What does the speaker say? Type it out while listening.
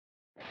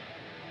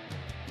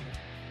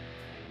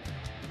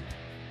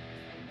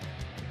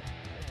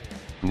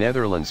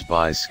Netherlands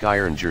buys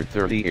Skyranger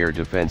 30 air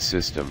defense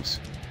systems.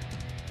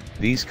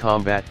 These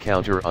Combat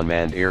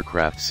Counter-Unmanned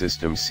Aircraft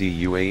Systems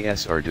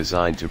C-UAS are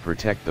designed to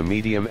protect the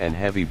medium and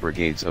heavy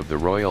brigades of the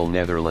Royal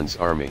Netherlands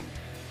Army.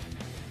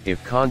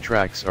 If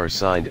contracts are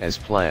signed as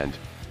planned,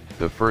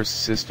 the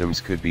first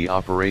systems could be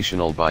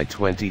operational by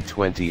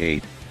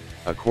 2028,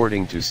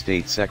 according to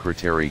State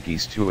Secretary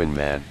Gijs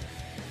Tuinman.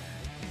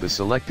 The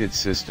selected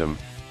system,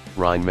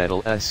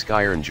 Rheinmetall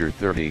Skyranger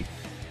 30,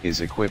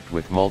 is equipped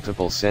with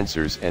multiple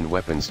sensors and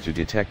weapons to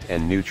detect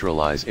and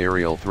neutralize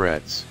aerial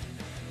threats.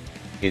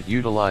 It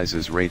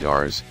utilizes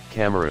radars,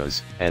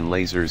 cameras, and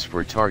lasers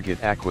for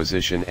target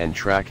acquisition and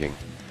tracking.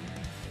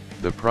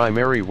 The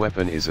primary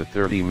weapon is a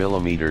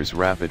 30mm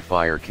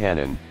rapid-fire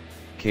cannon,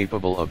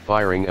 capable of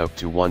firing up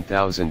to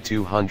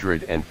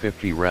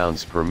 1,250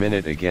 rounds per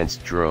minute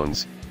against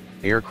drones,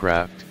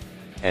 aircraft,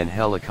 and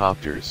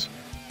helicopters.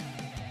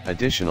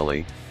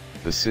 Additionally,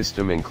 the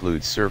system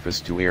includes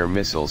surface-to-air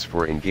missiles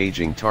for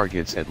engaging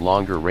targets at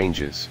longer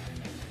ranges.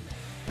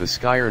 The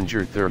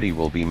Skyranger 30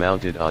 will be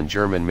mounted on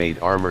German-made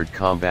Armored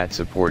Combat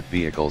Support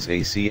Vehicles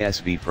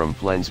ACSV from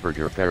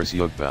Flensburger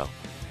Fahrzeugbau.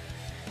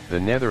 The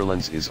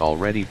Netherlands is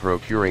already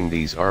procuring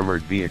these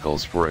armored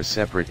vehicles for a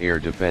separate air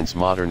defense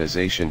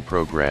modernization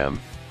program,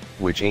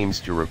 which aims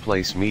to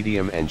replace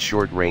medium and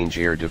short-range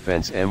air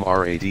defense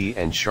MRAD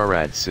and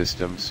SHORAD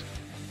systems.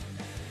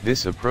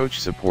 This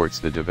approach supports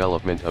the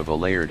development of a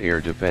layered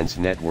air defense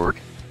network,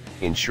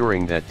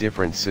 ensuring that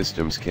different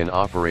systems can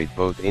operate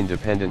both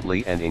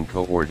independently and in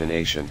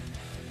coordination.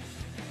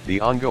 The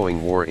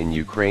ongoing war in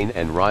Ukraine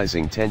and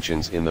rising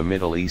tensions in the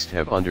Middle East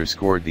have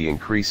underscored the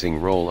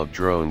increasing role of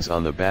drones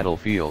on the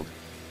battlefield.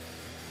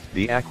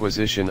 The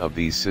acquisition of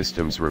these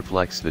systems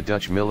reflects the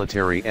Dutch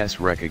military's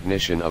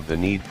recognition of the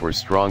need for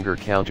stronger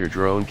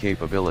counter-drone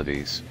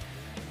capabilities.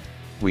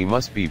 We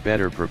must be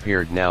better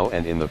prepared now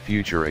and in the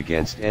future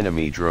against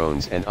enemy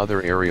drones and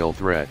other aerial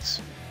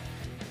threats.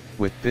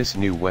 With this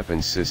new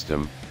weapons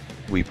system,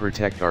 we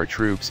protect our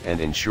troops and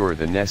ensure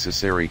the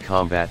necessary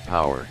combat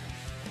power.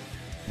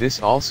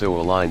 This also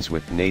aligns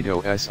with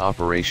NATO's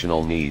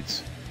operational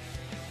needs.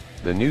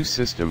 The new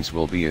systems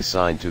will be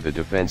assigned to the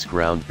Defense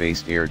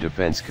Ground-Based Air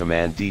Defense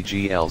Command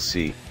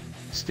DGLC,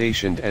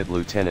 stationed at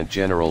Lieutenant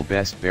General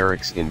Best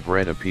Barracks in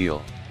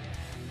Bredepiel.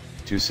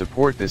 To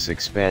support this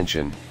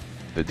expansion,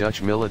 the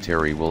Dutch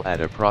military will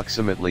add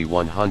approximately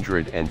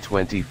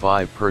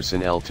 125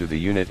 personnel to the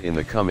unit in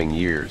the coming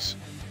years.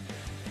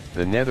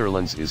 The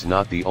Netherlands is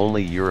not the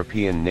only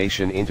European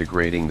nation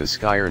integrating the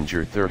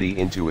Skyranger 30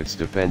 into its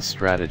defense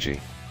strategy.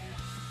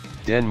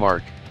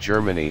 Denmark,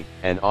 Germany,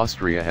 and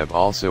Austria have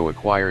also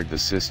acquired the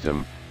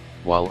system,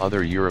 while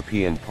other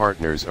European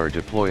partners are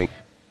deploying